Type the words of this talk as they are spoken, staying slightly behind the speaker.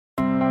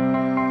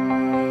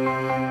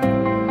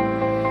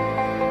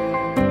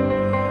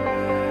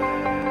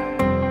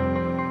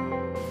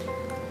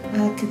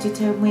could you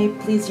tell me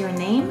please your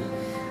name?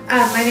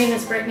 My name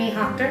is Brittany.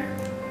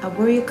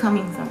 Where are you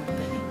coming from,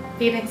 Brittany?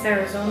 Phoenix,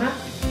 Arizona.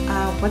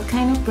 What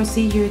kind of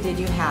procedure did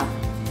you have?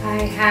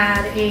 I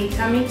had a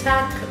tummy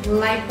tuck,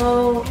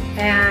 lipo,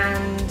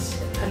 and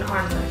an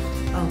arm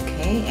lift.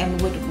 Okay,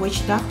 and with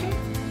which doctor?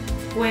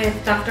 With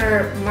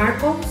Dr.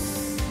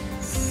 Marcos.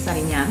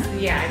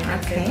 Sarinana? Yeah, I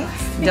can't say Okay,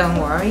 that. don't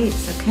worry,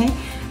 it's okay.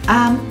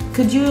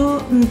 Could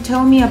you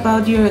tell me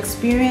about your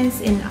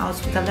experience in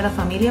Hospital de la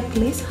Familia,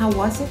 please? How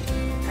was it?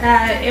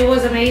 It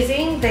was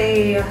amazing.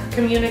 They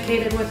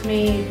communicated with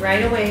me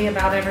right away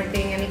about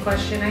everything, any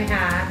question I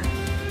had.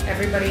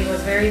 Everybody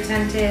was very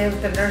attentive.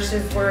 The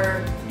nurses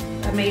were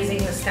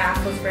amazing. The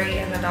staff was great,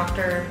 and the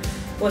doctor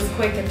was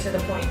quick and to the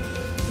point.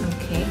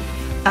 Okay.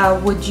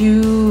 Would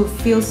you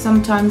feel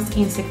sometimes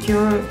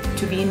insecure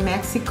to be in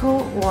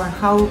Mexico, or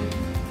how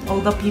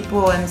all the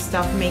people and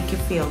stuff make you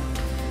feel?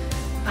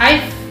 I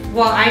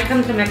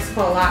come to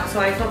Mexico a lot, so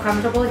I feel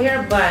comfortable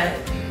here, but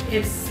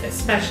it's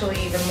especially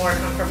even more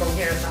comfortable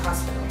here at the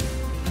hospital.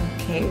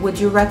 Okay. Would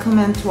you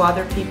recommend to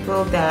other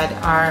people that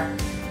are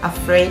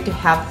afraid to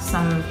have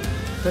some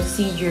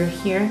procedure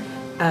here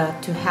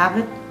to have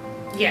it?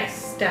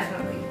 Yes,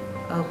 definitely.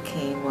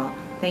 Okay, well,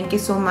 thank you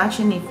so much.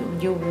 And if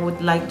you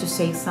would like to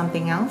say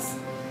something else?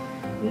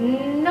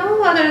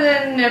 No, other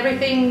than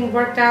everything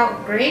worked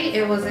out great.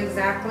 It was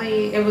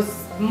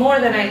more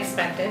than I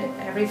expected.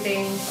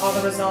 All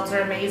the results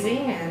are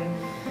amazing, and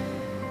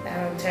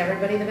to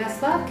everybody the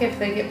best luck if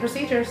they get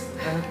procedures.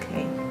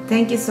 Okay,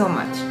 thank you so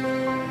much.